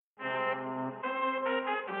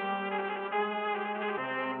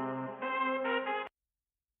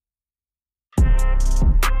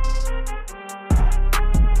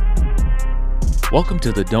Welcome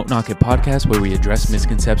to the Don't Knock It podcast, where we address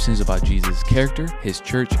misconceptions about Jesus' character, his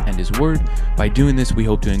church, and his word. By doing this, we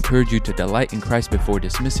hope to encourage you to delight in Christ before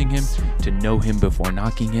dismissing him, to know him before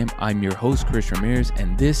knocking him. I'm your host, Chris Ramirez,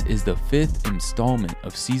 and this is the fifth installment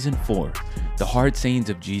of season 4, the hard sayings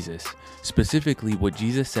of Jesus. Specifically, what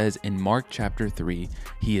Jesus says in Mark chapter 3,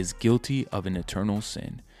 he is guilty of an eternal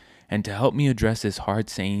sin. And to help me address this hard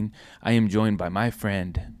saying, I am joined by my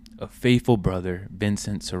friend, a faithful brother,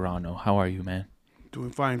 Vincent Serrano. How are you, man?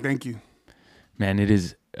 Doing fine, thank you. Man, it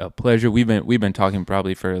is a pleasure. We've been talking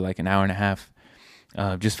probably for like an hour and a half,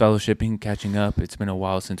 just fellowshipping, catching up. It's been a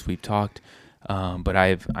while since we've talked, but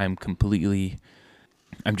I'm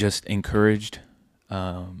just encouraged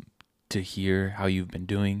to hear how you've been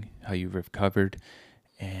doing, how you've recovered,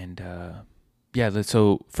 and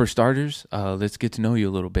so for starters, let's get to know you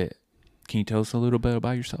a little bit. Can you tell us a little bit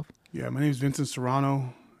about yourself? Yeah, my name is Vincent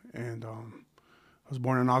Serrano, and I was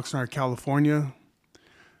born in Oxnard, California.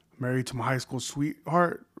 Married to my high school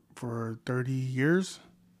sweetheart for 30 years.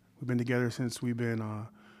 We've been together since we've been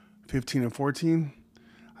 15 and 14.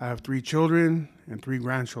 I have 3 children and 3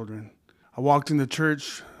 grandchildren. I walked into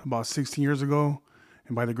church about 16 years ago,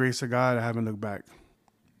 and by the grace of God, I haven't looked back.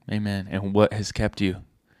 Amen. And what has kept you?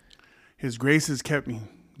 His grace has kept me,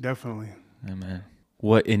 definitely. Amen.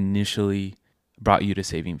 What initially brought you to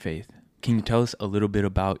saving faith? Can you tell us a little bit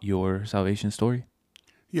about your salvation story?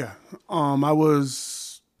 Yeah. I was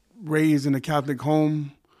raised in a Catholic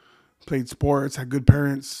home, played sports, had good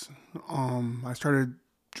parents. I started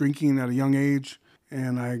drinking at a young age,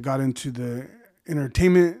 and I got into the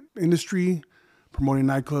entertainment industry, promoting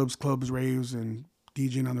nightclubs, clubs, raves, and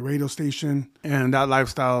DJing on the radio station. And that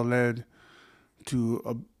lifestyle led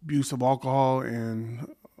to abuse of alcohol and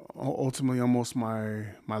ultimately almost my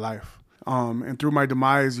life. And through my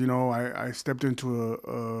demise, I stepped into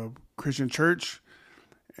a Christian church,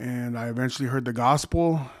 and I eventually heard the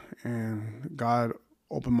gospel, and God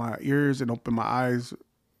opened my ears and opened my eyes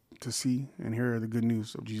to see and hear the good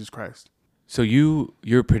news of Jesus Christ. So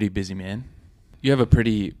you're a pretty busy man. You have a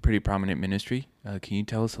pretty prominent ministry. Can you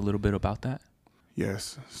tell us a little bit about that?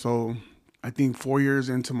 Yes. So I think 4 years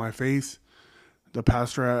into my faith, my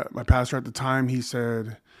pastor at the time, he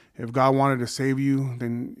said, if God wanted to save you,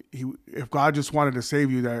 if God just wanted to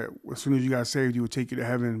save you, that as soon as you got saved, he would take you to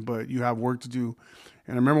heaven, but you have work to do.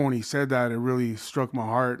 And I remember when he said that, it really struck my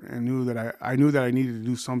heart, and I knew that I needed to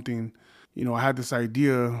do something. I had this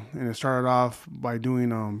idea, and it started off by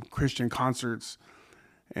doing Christian concerts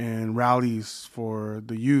and rallies for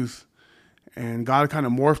the youth. And God kind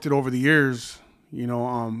of morphed it over the years. He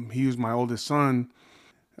used my oldest son.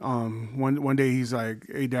 One day he's like,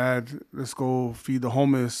 "Hey, Dad, let's go feed the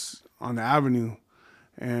homeless on the avenue."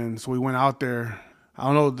 And so we went out there.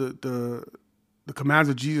 I don't know, the commands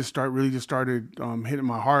of Jesus started hitting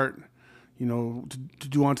my heart, to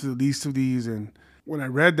do unto the least of these. And when I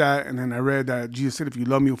read that, and then I read that Jesus said, if you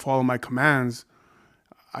love me, you'll follow my commands,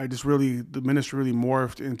 the ministry really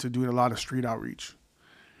morphed into doing a lot of street outreach.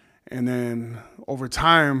 And then over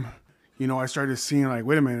time, I started seeing like,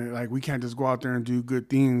 wait a minute, like we can't just go out there and do good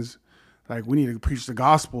things. Like we need to preach the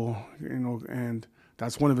gospel, and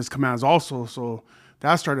that's one of his commands also. So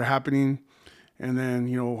that started happening. And then,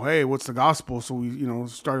 hey, what's the gospel? So we,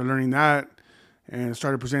 started learning that and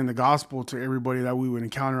started presenting the gospel to everybody that we would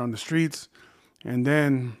encounter on the streets. And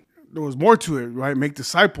then there was more to it, right? Make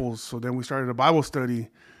disciples. So then we started a Bible study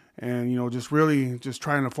and, just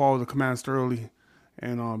trying to follow the commands thoroughly,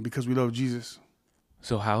 and because we love Jesus.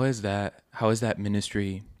 So how is that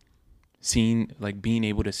ministry seen, like being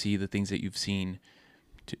able to see the things that you've seen,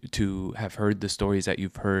 to have heard the stories that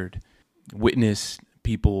you've heard, witness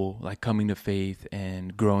people like coming to faith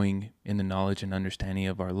and growing in the knowledge and understanding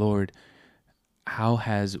of our Lord? How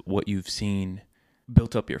has what you've seen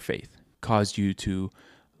built up your faith, caused you to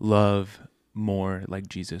love more like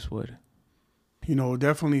Jesus would?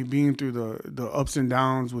 Definitely being through the ups and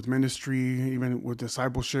downs with ministry, even with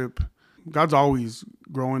discipleship, God's always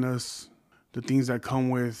growing us, the things that come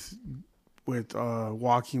with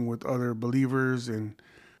walking with other believers. And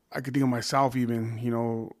I could think of myself even,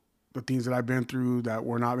 the things that I've been through that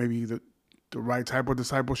were not maybe the right type of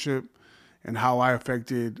discipleship, and how I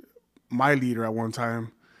affected my leader at one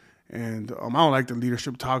time. And I don't like the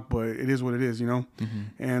leadership talk, but it is what it is, Mm-hmm.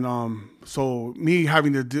 And so me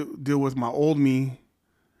having to deal with my old me,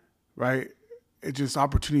 right? It's just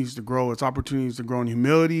opportunities to grow. It's opportunities to grow in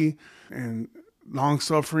humility and long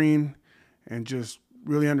suffering, and just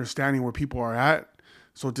really understanding where people are at.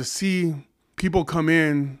 So to see people come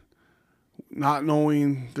in not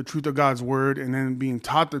knowing the truth of God's word, and then being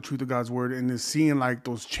taught the truth of God's word, and then seeing like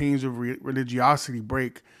those chains of religiosity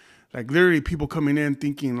break, like literally people coming in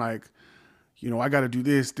thinking like, I got to do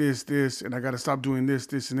this, and I got to stop doing this,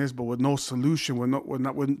 and this, but with no solution,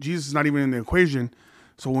 when Jesus is not even in the equation.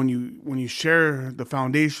 So when you share the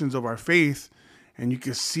foundations of our faith, and you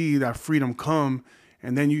can see that freedom come,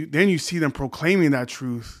 and then you see them proclaiming that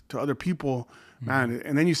truth to other people, man,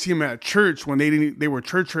 and then you see them at church when they were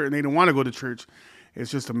church hurt and they didn't want to go to church. It's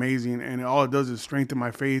just amazing, and all it does is strengthen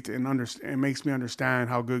my faith and it makes me understand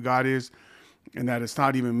how good God is, and that it's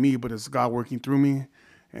not even me, but it's God working through me,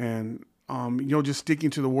 and just sticking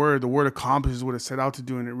to the word accomplishes what it set out to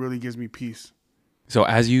do, and it really gives me peace. So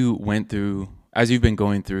as you've been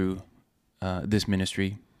going through this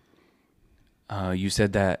ministry, you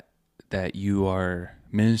said that you are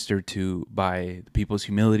ministered to by the people's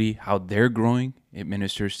humility, how they're growing, it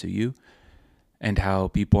ministers to you, and how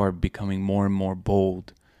people are becoming more and more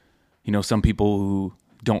bold. Some people who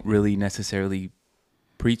don't really necessarily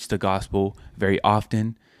preach the gospel very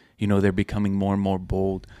often, they're becoming more and more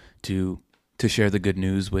bold to share the good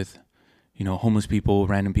news with, homeless people,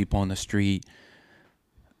 random people on the street.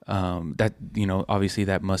 That, obviously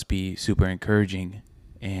that must be super encouraging,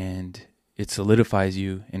 and it solidifies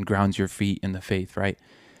you and grounds your feet in the faith, right?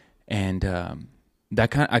 And I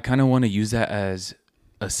kind of want to use that as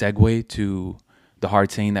a segue to the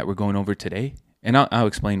hard saying that we're going over today, and I'll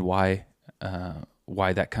explain why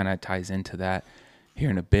that kind of ties into that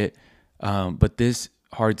here in a bit. But this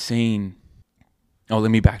hard saying,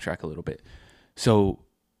 let me backtrack a little bit. So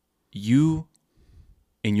you,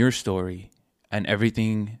 in your story and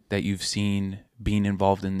everything that you've seen being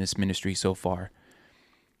involved in this ministry so far,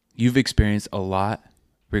 you've experienced a lot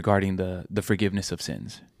regarding the forgiveness of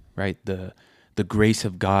sins, right? The grace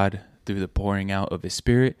of God through the pouring out of his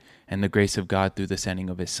Spirit, and the grace of God through the sending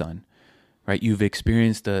of his Son, right? You've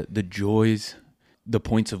experienced the joys, the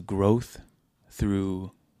points of growth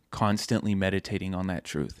through constantly meditating on that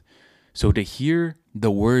truth. So to hear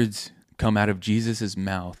the words come out of Jesus's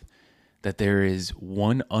mouth that there is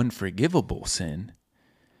one unforgivable sin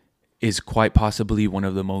is quite possibly one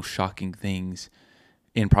of the most shocking things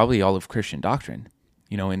in probably all of Christian doctrine,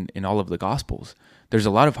 in all of the Gospels. There's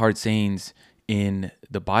a lot of hard sayings in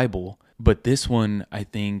the Bible, but this one, I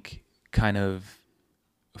think, kind of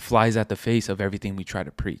flies at the face of everything we try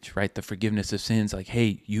to preach, right? The forgiveness of sins, like,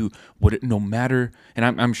 hey, no matter, and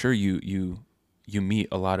I'm sure you meet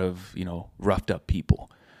a lot of, roughed up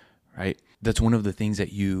people, right? That's one of the things that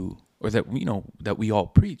that we all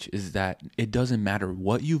preach, is that it doesn't matter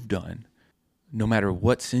what you've done, no matter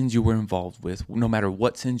what sins you were involved with, no matter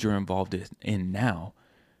what sins you're involved in now,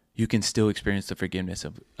 you can still experience the forgiveness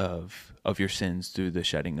of your sins through the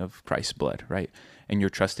shedding of Christ's blood, right? And your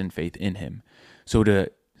trust and faith in him. So to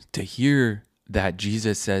hear that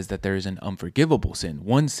Jesus says that there is an unforgivable sin,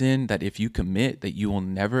 one sin that if you commit that you will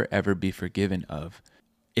never ever be forgiven of,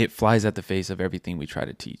 it flies at the face of everything we try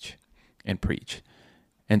to teach and preach.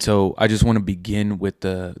 And so I just want to begin with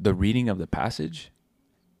the reading of the passage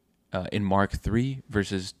in Mark 3,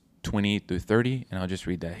 verses 28 through 30, and I'll just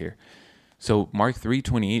read that here. So Mark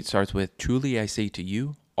 3:28 starts with, "Truly I say to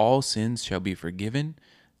you, all sins shall be forgiven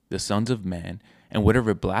the sons of man, and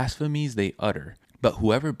whatever blasphemies they utter. But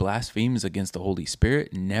whoever blasphemes against the Holy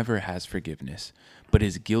Spirit never has forgiveness, but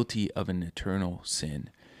is guilty of an eternal sin."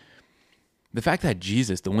 The fact that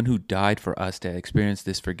Jesus, the one who died for us to experience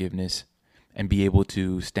this forgiveness and be able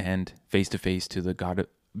to stand face to face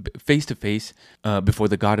before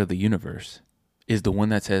the God of the universe, is the one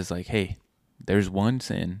that says, like, hey, there's one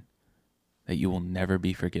sin that you will never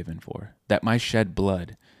be forgiven for. That my shed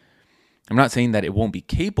blood, I'm not saying that it won't be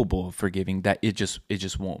capable of forgiving, that it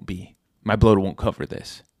just won't be. My blood won't cover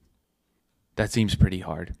this. That seems pretty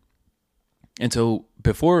hard. And so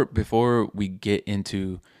before we get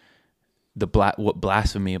into what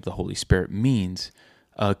blasphemy of the Holy Spirit means,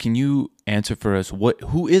 can you answer for us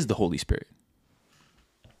who is the Holy Spirit?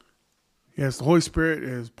 Yes, the Holy Spirit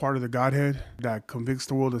is part of the Godhead that convicts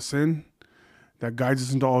the world of sin, that guides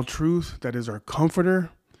us into all truth, that is our comforter,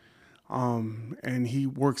 and he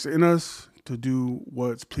works in us to do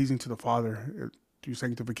what's pleasing to the Father through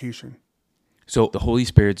sanctification. So the Holy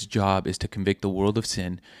Spirit's job is to convict the world of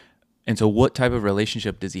sin. And so what type of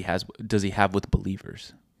relationship does he have with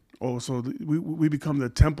believers? Oh, so we become the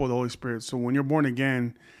temple of the Holy Spirit. So when you're born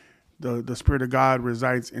again, the Spirit of God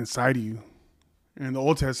resides inside of you. And in the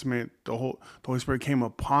Old Testament, the Holy Spirit came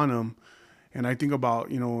upon him. And I think about,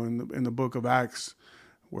 in the book of Acts,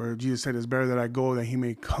 where Jesus said, "It's better that I go, that he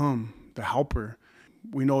may come, the helper."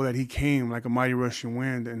 We know that he came like a mighty rushing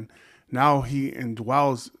wind, and now he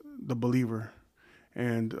indwells the believer.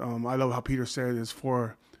 And I love how Peter said, "It's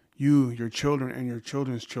for you, your children, and your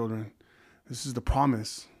children's children." This is the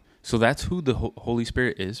promise. So that's who the Holy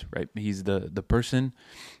Spirit is, right? He's the person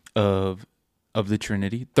of of the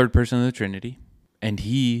Trinity, third person of the Trinity. And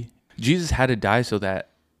Jesus had to die so that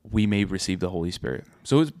we may receive the Holy Spirit.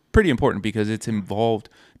 So it's pretty important because it's involved,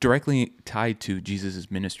 directly tied to Jesus'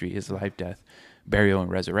 ministry, his life, death, burial, and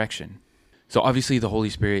resurrection. So obviously the Holy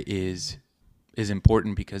Spirit is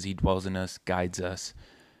important because he dwells in us, guides us,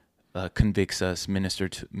 convicts us,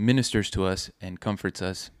 ministers to us, and comforts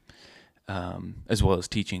us, as well as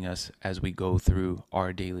teaching us as we go through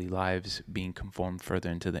our daily lives, being conformed further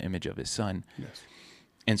into the image of his Son. Yes.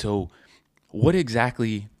 And so what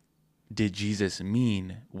exactly did Jesus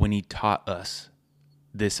mean when he taught us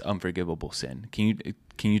this unforgivable sin? Can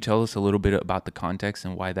you tell us a little bit about the context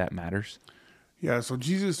and why that matters? Yeah, so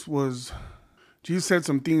Jesus said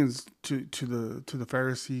some things to the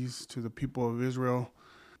Pharisees, to the people of Israel,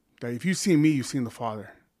 that if you see me, you've seen the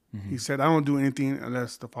Father. Mm-hmm. He said, I don't do anything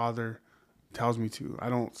unless the Father tells me to. I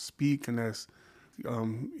don't speak unless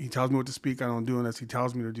he tells me what to speak. I don't do unless he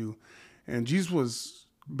tells me to do. And Jesus was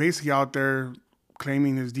basically out there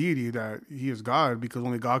claiming his deity, that he is God, because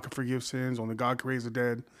only God can forgive sins, only God can raise the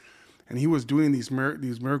dead. And he was doing these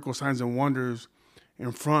miracle signs and wonders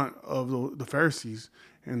in front of the Pharisees.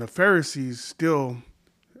 And the Pharisees still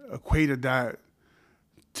equated that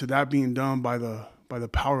to that being done by the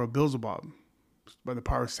power of Beelzebub, by the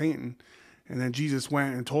power of Satan. And then Jesus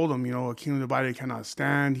went and told them, a kingdom divided cannot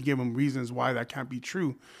stand. He gave them reasons why that can't be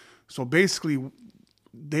true. So basically,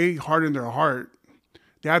 they hardened their heart.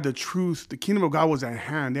 They had the truth. The kingdom of God was at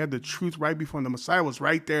hand. They had the truth right before them. The Messiah was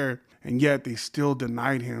right there, and yet they still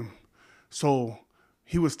denied him. So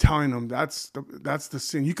he was telling them that's the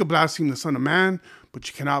sin. You could blaspheme the Son of Man, but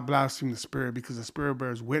you cannot blaspheme the Spirit, because the Spirit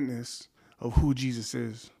bears witness of who Jesus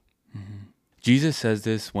is. Mm-hmm. Jesus says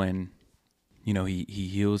this when, he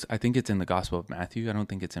heals. I think it's in the Gospel of Matthew. I don't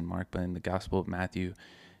think it's in Mark, but in the Gospel of Matthew,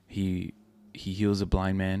 he heals a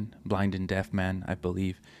blind and deaf man, I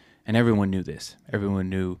believe. And everyone knew this. Everyone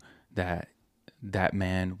knew that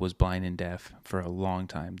man was blind and deaf for a long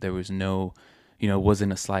time. There was no, it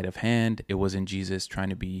wasn't a sleight of hand. It wasn't Jesus trying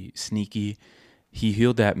to be sneaky. He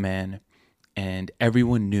healed that man, and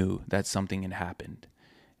everyone knew that something had happened.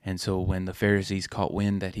 And so when the Pharisees caught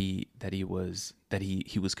wind that he was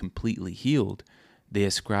completely healed, they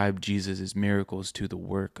ascribed Jesus' miracles to the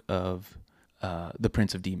work of the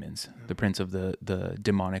prince of demons, the prince of the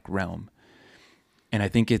demonic realm. And I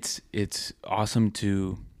think it's awesome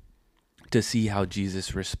to see how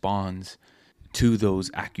Jesus responds to those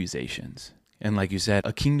accusations. And like you said,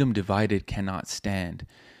 a kingdom divided cannot stand.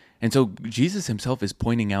 And so Jesus himself is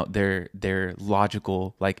pointing out their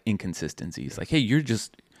logical inconsistencies. Like, hey, you're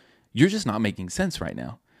just not making sense right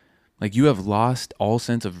now. Like, you have lost all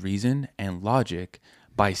sense of reason and logic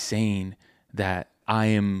by saying that I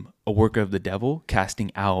am a worker of the devil,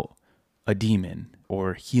 casting out a demon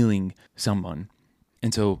or healing someone.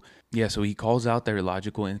 And so, so he calls out their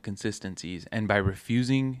logical inconsistencies, and by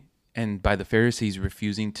the Pharisees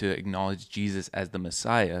refusing to acknowledge Jesus as the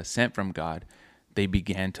Messiah sent from God, they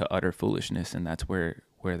began to utter foolishness, and that's where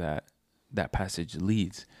that passage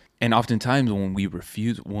leads. And oftentimes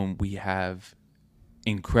when we have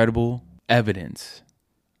incredible evidence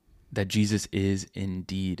that Jesus is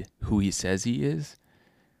indeed who he says he is,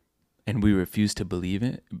 and we refuse to believe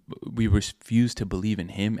it, we refuse to believe in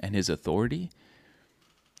him and his authority,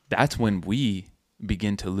 that's when we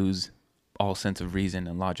begin to lose all sense of reason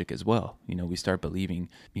and logic as well. We start believing,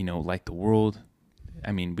 like the world.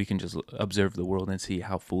 I mean, we can just observe the world and see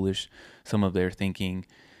how foolish some of their thinking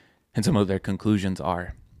and some of their conclusions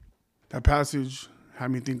are. That passage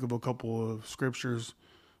had me think of a couple of scriptures.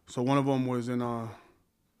 So one of them was in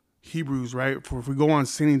Hebrews, right? For if we go on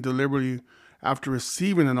sinning deliberately after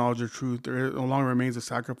receiving the knowledge of truth, there no longer remains a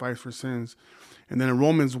sacrifice for sins. And then in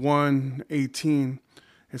Romans 1:18,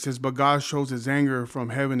 it says, but God shows his anger from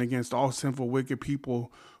heaven against all sinful, wicked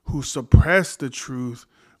people who suppress the truth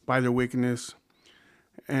by their wickedness.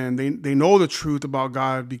 And they know the truth about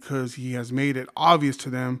God because he has made it obvious to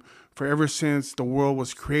them. For ever since the world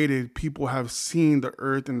was created, people have seen the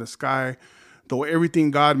earth and the sky. Through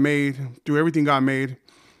everything God made,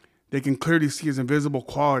 they can clearly see his invisible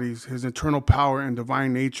qualities, his eternal power and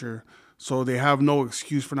divine nature. So they have no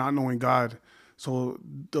excuse for not knowing God. So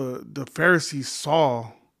the Pharisees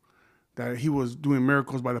saw that he was doing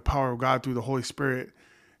miracles by the power of God through the Holy Spirit,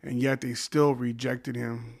 and yet they still rejected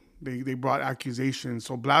him. They brought accusations.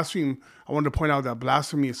 So blasphemy, I wanted to point out that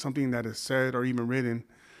blasphemy is something that is said or even written.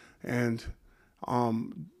 And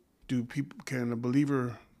can a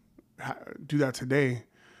believer do that today?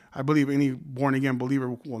 I believe any born-again believer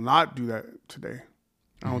will not do that today.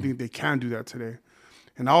 I don't think they can do that today.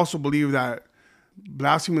 And I also believe that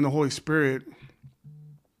blaspheming the Holy Spirit,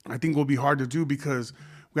 I think, will be hard to do, because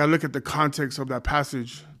we got to look at the context of that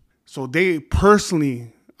passage. So they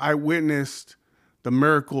personally eyewitnessed the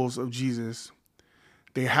miracles of Jesus.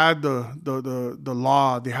 They had the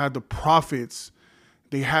law. They had the prophets.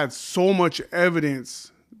 They had so much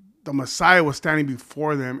evidence. The Messiah was standing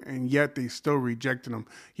before them, and yet they still rejected him.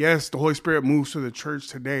 Yes, the Holy Spirit moves through the church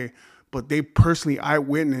today, but they personally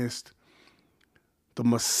eyewitnessed the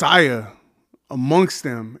Messiah amongst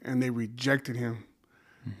them, and they rejected him.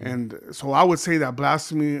 Mm-hmm. And so I would say that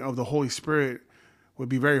blasphemy of the Holy Spirit would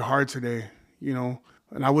be very hard today, you know.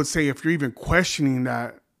 And I would say if you're even questioning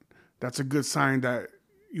that, that's a good sign that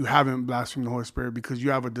you haven't blasphemed the Holy Spirit, because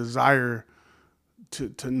you have a desire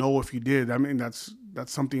to know if you did. I mean, that's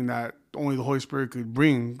something that only the Holy Spirit could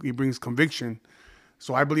bring. He brings conviction.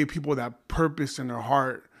 So I believe people that purpose in their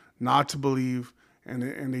heart not to believe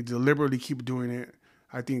and they deliberately keep doing it,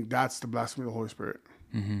 I think that's the blasphemy of the Holy Spirit.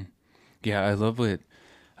 Mm-hmm. Yeah, I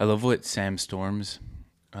love what Sam Storms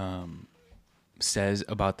says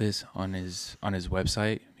about this on his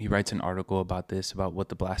website. He writes an article about this, about what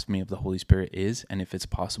the blasphemy of the Holy Spirit is, and if it's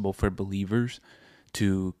possible for believers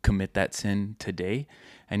to commit that sin today.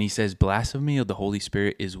 And he says, blasphemy of the Holy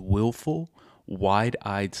Spirit is willful,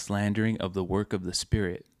 wide-eyed slandering of the work of the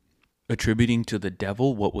Spirit, attributing to the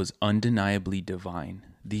devil what was undeniably divine.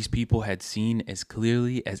 These people had seen as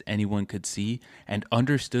clearly as anyone could see and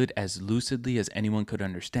understood as lucidly as anyone could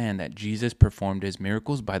understand that Jesus performed his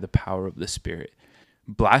miracles by the power of the Spirit.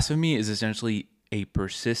 Blasphemy is essentially a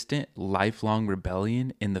persistent, lifelong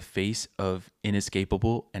rebellion in the face of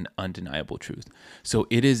inescapable and undeniable truth. So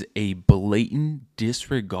it is a blatant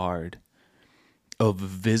disregard of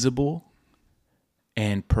visible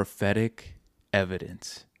and prophetic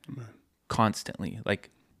evidence. Amen. Constantly.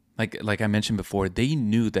 Like I mentioned before, they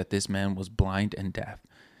knew that this man was blind and deaf.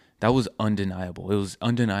 That was undeniable. It was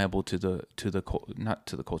undeniable to the not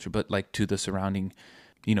to the culture, but like to the surrounding,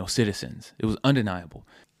 citizens. It was undeniable.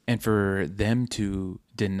 And for them to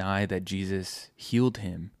deny that Jesus healed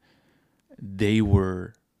him, they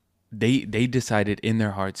decided in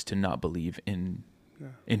their hearts to not believe in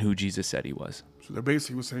who Jesus said he was. So they're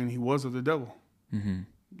basically saying he was of the devil. Mm-hmm.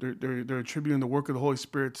 They're attributing the work of the Holy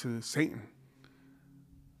Spirit to Satan.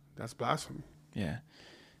 That's blasphemy. Yeah.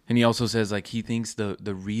 And he also says, like, he thinks the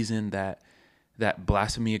reason that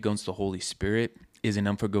blasphemy against the Holy Spirit is an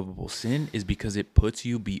unforgivable sin is because it puts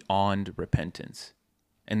you beyond repentance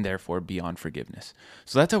and therefore beyond forgiveness.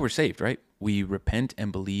 So that's how we're saved, right? We repent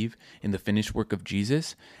and believe in the finished work of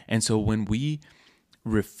Jesus. And so when we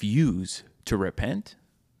refuse to repent,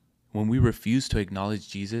 when we refuse to acknowledge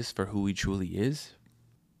Jesus for who he truly is,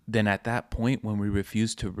 then at that point, when we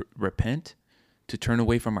refuse to repent, to turn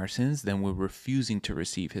away from our sins, then we're refusing to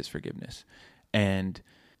receive his forgiveness. And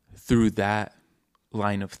through that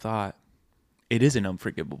line of thought, it is an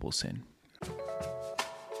unforgivable sin.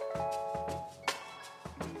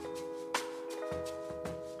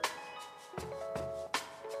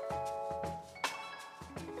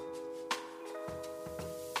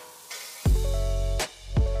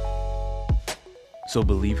 So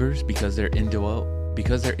believers, because they're indwelt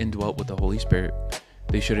with the Holy Spirit,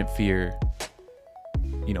 they shouldn't fear,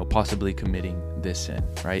 possibly committing this sin,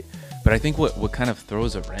 right? But I think what kind of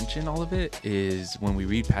throws a wrench in all of it is when we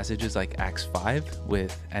read passages like Acts 5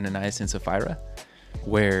 with Ananias and Sapphira,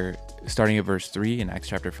 where starting at verse 3 in Acts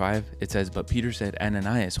chapter 5, it says, "But Peter said,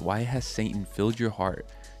 Ananias, why has Satan filled your heart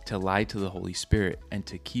to lie to the Holy Spirit and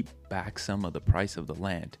to keep back some of the price of the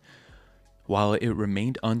land? While it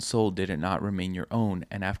remained unsold, did it not remain your own?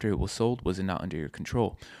 And after it was sold, was it not under your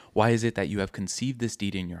control? Why is it that you have conceived this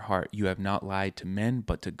deed in your heart? You have not lied to men,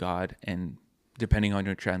 but to God." And depending on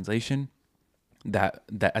your translation, that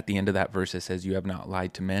at the end of that verse, it says, "You have not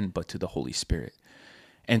lied to men, but to the Holy Spirit."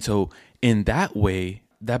 And so in that way,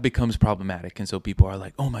 that becomes problematic. And so people are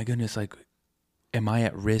like, oh my goodness, like, am I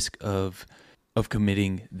at risk of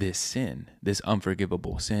committing this sin, this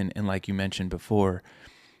unforgivable sin? And like you mentioned before,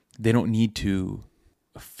 they don't need to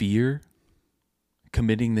fear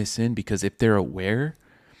committing this sin, because if they're aware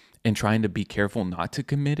and trying to be careful not to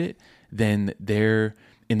commit it, then they're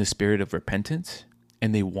in the spirit of repentance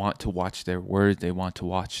and they want to watch their words, they want to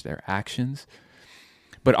watch their actions.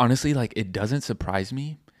 But honestly, like, it doesn't surprise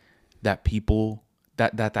me that people,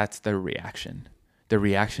 that's their reaction. Their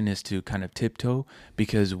reaction is to kind of tiptoe,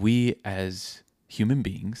 because we as human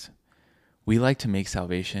beings, we like to make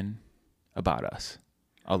salvation about us.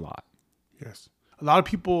 A lot. Yes. A lot of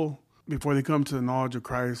people, before they come to the knowledge of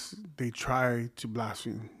Christ, they try to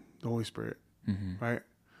blaspheme the Holy Spirit, right?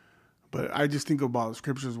 But I just think about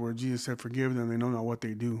scriptures where Jesus said, "Forgive them, they know not what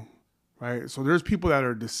they do," right? So there's people that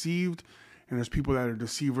are deceived and there's people that are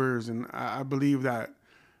deceivers. And I believe that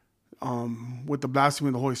with the blasphemy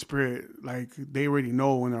of the Holy Spirit, like they already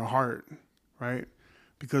know in their heart, right?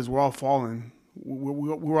 Because we're all fallen.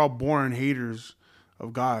 We're all born haters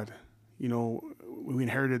of God. You know, we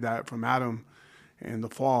inherited that from Adam and the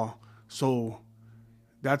fall. So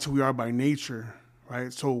that's who we are by nature,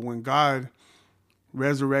 right? So when God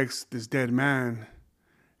resurrects this dead man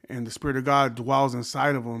and the Spirit of God dwells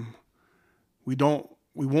inside of him, we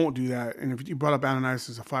won't do that. And if you brought up Ananias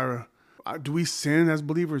and Sapphira, do we sin as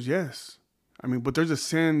believers? Yes. I mean, but there's a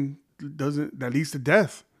sin that leads to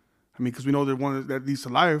death. I mean, because we know there's one that leads to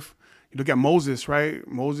life. You look at Moses, right?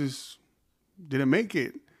 Moses didn't make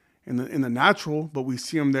it in the natural, but we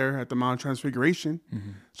see him there at the Mount of Transfiguration.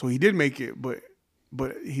 Mm-hmm. So he did make it, but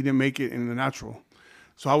he didn't make it in the natural.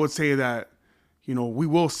 So I would say that, you know, we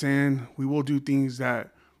will sin, we will do things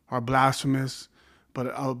that are blasphemous, but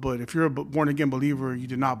if you're a born again believer, you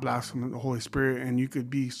did not blaspheme the Holy Spirit, and you could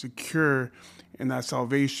be secure in that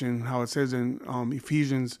salvation. How it says in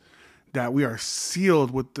Ephesians that we are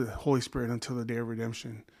sealed with the Holy Spirit until the day of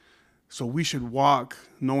redemption. So we should walk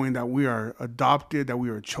knowing that we are adopted, that we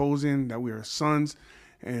are chosen, that we are sons,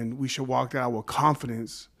 and we should walk that out with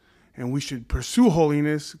confidence. And we should pursue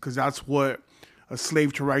holiness, because that's what a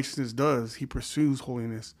slave to righteousness does. He pursues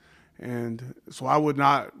holiness. And so I would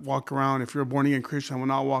not walk around, if you're a born again Christian, I would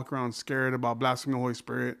not walk around scared about blaspheming the Holy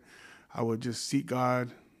Spirit. I would just seek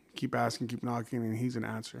God, keep asking, keep knocking, and he's an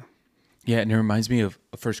answer. Yeah, and it reminds me of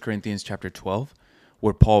 1 Corinthians chapter 12,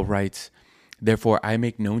 where Paul writes, "Therefore I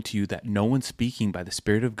make known to you that no one speaking by the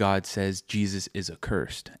Spirit of God says Jesus is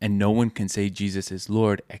accursed, and no one can say Jesus is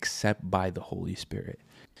Lord except by the Holy Spirit."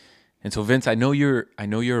 And so, Vince, I know you're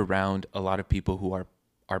around a lot of people who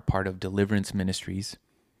are part of deliverance ministries.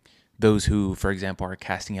 Those who, for example, are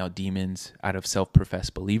casting out demons out of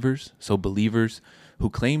self-professed believers. So believers who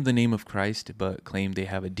claim the name of Christ but claim they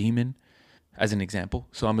have a demon, as an example.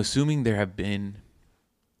 So I'm assuming there have been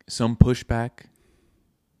some pushback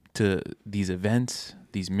to these events,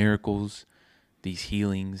 these miracles, these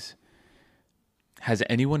healings. Has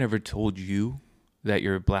anyone ever told you that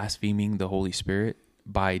you're blaspheming the Holy Spirit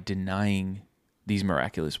by denying these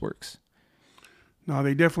miraculous works? No,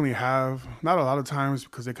 they definitely have. Not a lot of times,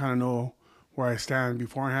 because they kind of know where I stand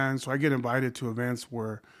beforehand. So I get invited to events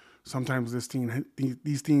where sometimes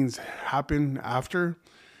these things happen after.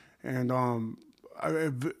 And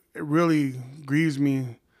it really grieves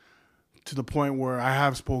me to the point where I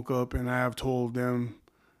have spoke up and I have told them,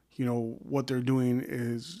 you know, what they're doing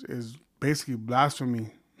is basically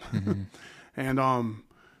blasphemy. Mm-hmm. And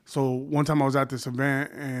so one time I was at this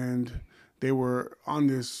event and they were on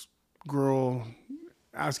this girl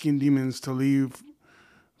asking demons to leave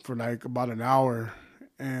for like about an hour.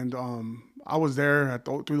 And I was there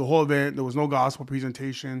through the whole event. There was no gospel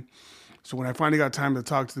presentation. So when I finally got time to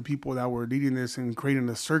talk to the people that were leading this and creating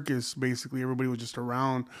the circus, basically everybody was just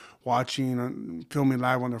around watching, filming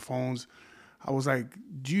live on their phones. I was like,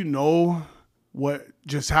 do you know what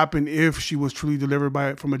just happened if she was truly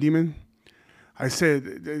delivered from a demon? I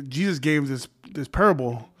said, Jesus gave this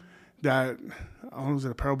parable that, I don't know if it's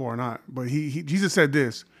a parable or not, but Jesus said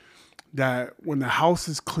this, that when the house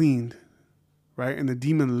is cleaned, right, and the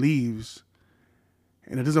demon leaves,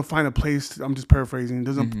 and it doesn't find a place, I'm just paraphrasing,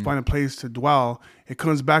 doesn't find a place to dwell, it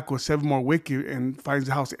comes back with 7 more wicked and finds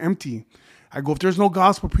the house empty. I go, if there's no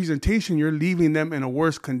gospel presentation, you're leaving them in a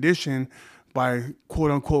worse condition by,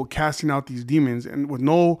 quote unquote, casting out these demons. And with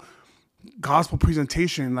no gospel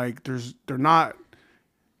presentation, like they're not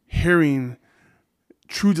hearing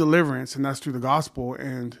true deliverance, and that's through the gospel.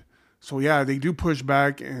 And so, yeah, they do push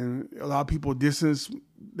back, and a lot of people distance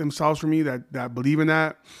themselves from me that believe in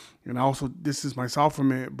that. And I also distance myself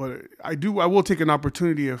from it. But I will take an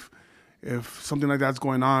opportunity if something like that's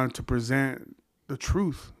going on to present the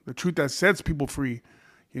truth that sets people free,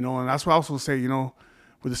 you know. And that's what I also say, you know,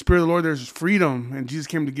 with the Spirit of the Lord, there's freedom, and Jesus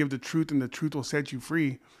came to give the truth, and the truth will set you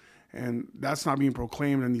free. And that's not being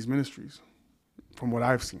proclaimed in these ministries from what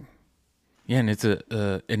I've seen. Yeah, and it's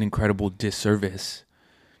an incredible disservice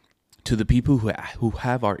to the people who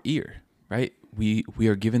have our ear, right? We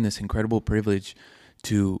are given this incredible privilege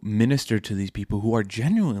to minister to these people who are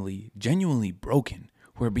genuinely broken,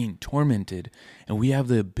 who are being tormented, and we have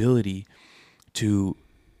the ability to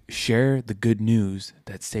share the good news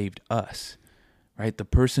that saved us, right? The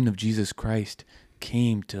person of Jesus Christ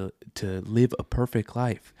came to live a perfect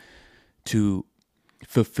life, to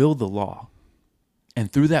fulfill the law.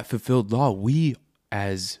 And through that fulfilled law, we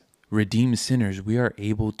as redeemed sinners, we are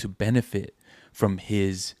able to benefit from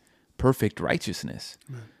his perfect righteousness.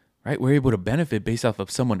 Amen. Right? We're able to benefit based off of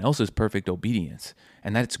someone else's perfect obedience.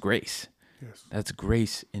 And that's grace. Yes. That's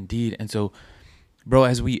grace indeed. And so, bro,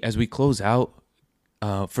 as we close out,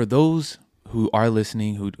 For those who are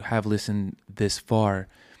listening, who have listened this far,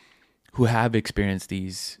 who have experienced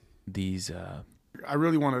these I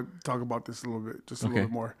really want to talk about this a little bit, just a little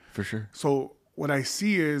bit more. For sure. So what I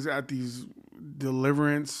see is at these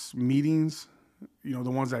deliverance meetings,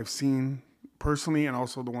 the ones I've seen personally and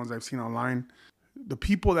also the ones I've seen online, the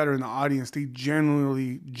people that are in the audience, they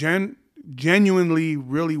genuinely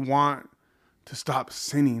really want to stop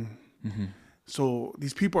sinning. Mm-hmm. So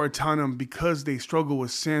these people are telling them because they struggle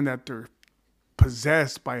with sin that they're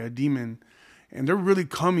possessed by a demon, and they're really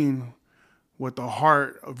coming with the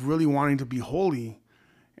heart of really wanting to be holy.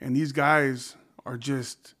 And these guys are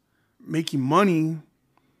just making money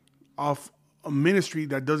off a ministry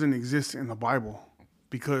that doesn't exist in the Bible,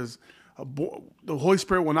 because the Holy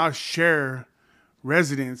Spirit will not share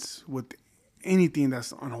residence with anything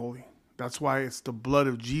that's unholy. That's why it's the blood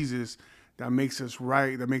of Jesus that makes us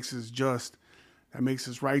right, that makes us just, that makes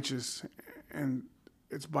us righteous, and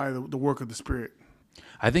it's by the work of the Spirit.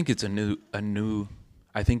 I think it's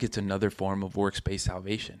I think it's another form of works-based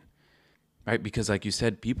salvation, right? Because like you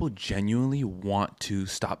said, people genuinely want to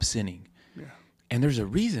stop sinning. Yeah. And there's a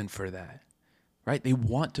reason for that, right? They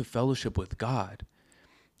want to fellowship with God.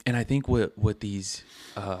 And I think what these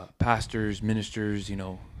pastors, ministers,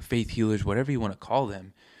 faith healers, whatever you want to call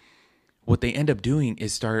them, what they end up doing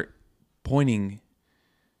is start pointing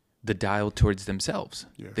the dial towards themselves.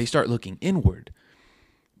 Yes. They start looking inward.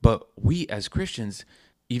 But we as Christians,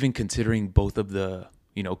 even considering both of the,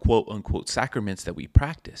 quote unquote sacraments that we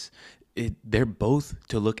practice, they're both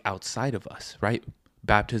to look outside of us, right?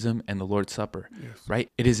 Baptism and the Lord's Supper, yes. Right?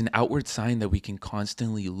 It is an outward sign that we can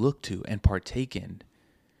constantly look to and partake in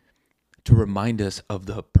to remind us of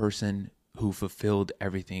the person who fulfilled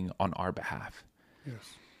everything on our behalf. Yes.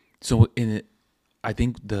 So I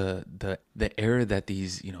think the error that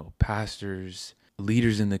these, pastors,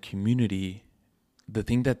 leaders in the community, the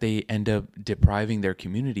thing that they end up depriving their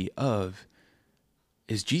community of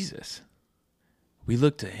is Jesus. We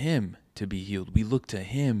look to him to be healed. We look to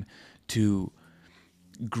him to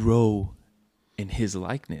grow in his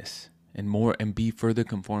likeness and be further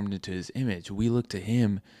conformed into his image. We look to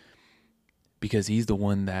him because he's the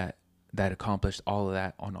one that accomplished all of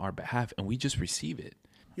that on our behalf, and we just receive it.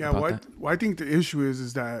 Yeah, what I think the issue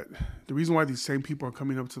is that the reason why these same people are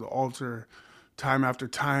coming up to the altar time after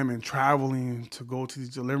time and traveling to go to these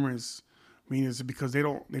deliverance meetings is because they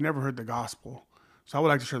never heard the gospel. So I would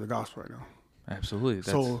like to share the gospel right now. Absolutely.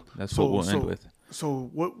 That's what we'll end with. So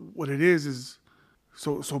what it is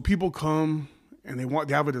so people come and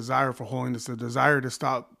they have a desire for holiness, a desire to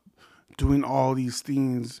stop doing all these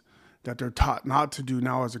things that they're taught not to do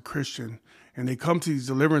now as a Christian. And they come to these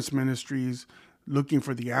deliverance ministries looking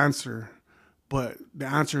for the answer, but the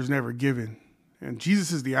answer is never given. And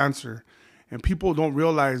Jesus is the answer. And people don't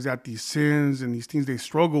realize that these sins and these things they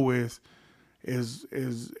struggle with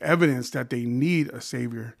is evidence that they need a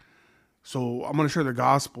savior. So I'm going to share the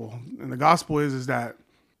gospel. And the gospel is that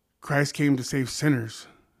Christ came to save sinners.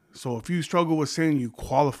 So if you struggle with sin, you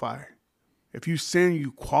qualify. If you sin,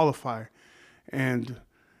 you qualify. And,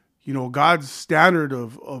 God's standard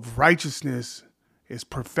of righteousness is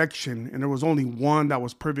perfection. And there was only one that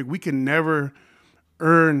was perfect. We can never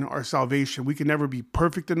earn our salvation. We can never be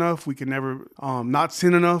perfect enough. We can never not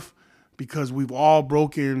sin enough, because we've all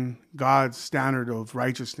broken God's standard of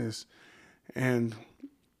righteousness. And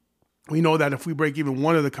we know that if we break even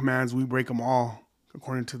one of the commands, we break them all,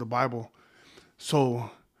 according to the Bible. So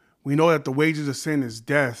we know that the wages of sin is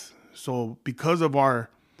death. So because of our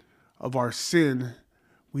sin,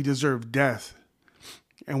 we deserve death.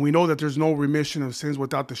 And we know that there's no remission of sins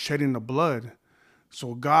without the shedding of blood.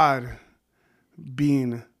 So God,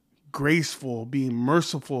 being graceful, being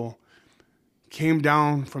merciful, came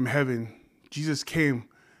down from heaven. Jesus came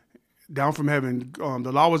down from heaven.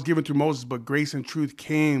 The law was given through Moses, but grace and truth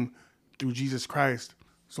came through Jesus Christ.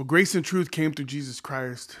 So grace and truth came through Jesus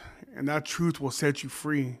Christ, and that truth will set you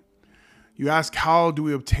free. You ask, how do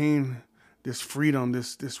we obtain this freedom,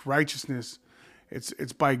 this righteousness?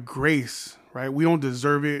 It's by grace, right? We don't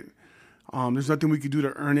deserve it. There's nothing we could do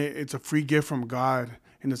to earn it. It's a free gift from God,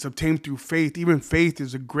 and it's obtained through faith. Even faith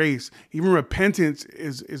is a grace. Even repentance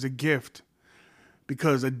is a gift,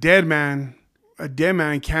 because a dead man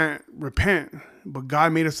can't repent, but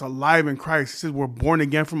God made us alive in Christ. He says we're born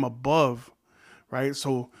again from above, right?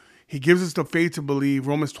 So he gives us the faith to believe.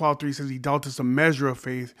 Romans 12:3 says he dealt us a measure of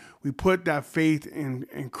faith. We put that faith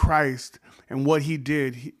in Christ and what he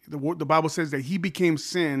did. The Bible says that he became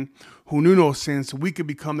sin who knew no sin, so we could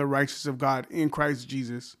become the righteousness of God in Christ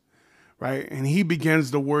Jesus, right? And he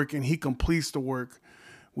begins the work and he completes the work.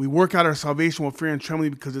 We work out our salvation with fear and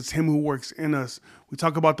trembling because it's him who works in us. We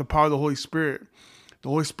talk about the power of the Holy Spirit. The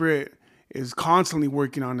Holy Spirit is constantly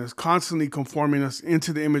working on us, constantly conforming us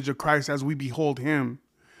into the image of Christ as we behold him.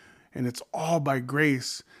 And it's all by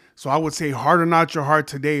grace. So I would say, harden not your heart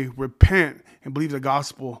today. Repent and believe the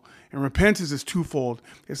gospel. And repentance is twofold.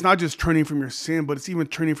 It's not just turning from your sin, but it's even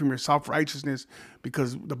turning from your self-righteousness,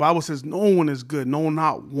 because the Bible says no one is good, no,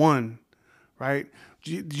 not one, right?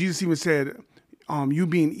 Jesus even said, you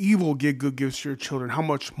being evil, give good gifts to your children. How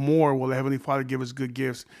much more will the Heavenly Father give us good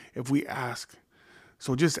gifts if we ask?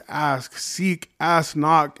 So just ask, seek, ask,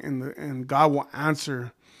 knock, and God will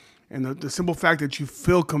answer. And the simple fact that you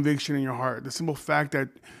feel conviction in your heart, the simple fact that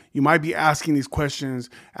you might be asking these questions,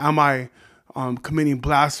 am I committing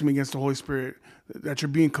blasphemy against the Holy Spirit, that you're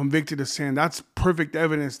being convicted of sin, that's perfect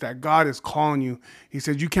evidence that God is calling you. He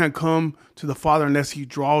said you can't come to the Father unless he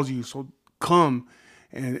draws you. So come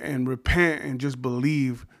and repent and just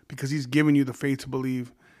believe, because he's given you the faith to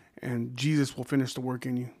believe, and Jesus will finish the work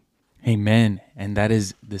in you. Amen. And that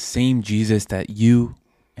is the same Jesus that you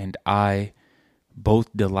and I both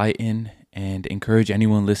delight in, and encourage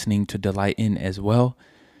anyone listening to delight in as well.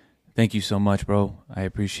 Thank you so much, bro. I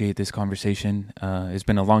appreciate this conversation. It's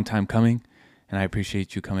been a long time coming, and I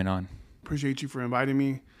appreciate you coming on. Appreciate you for inviting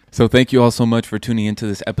me. So thank you all so much for tuning into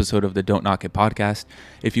this episode of the Don't Knock It podcast.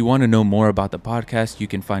 If you want to know more about the podcast, you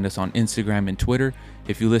can find us on Instagram and Twitter.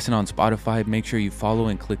 If you listen on Spotify, make sure you follow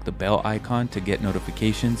and click the bell icon to get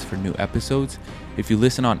notifications for new episodes. If you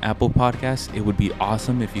listen on Apple Podcasts, it would be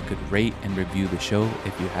awesome if you could rate and review the show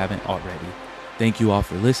if you haven't already. Thank you all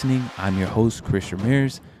for listening. I'm your host, Chris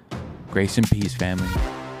Ramirez. Grace and peace, family.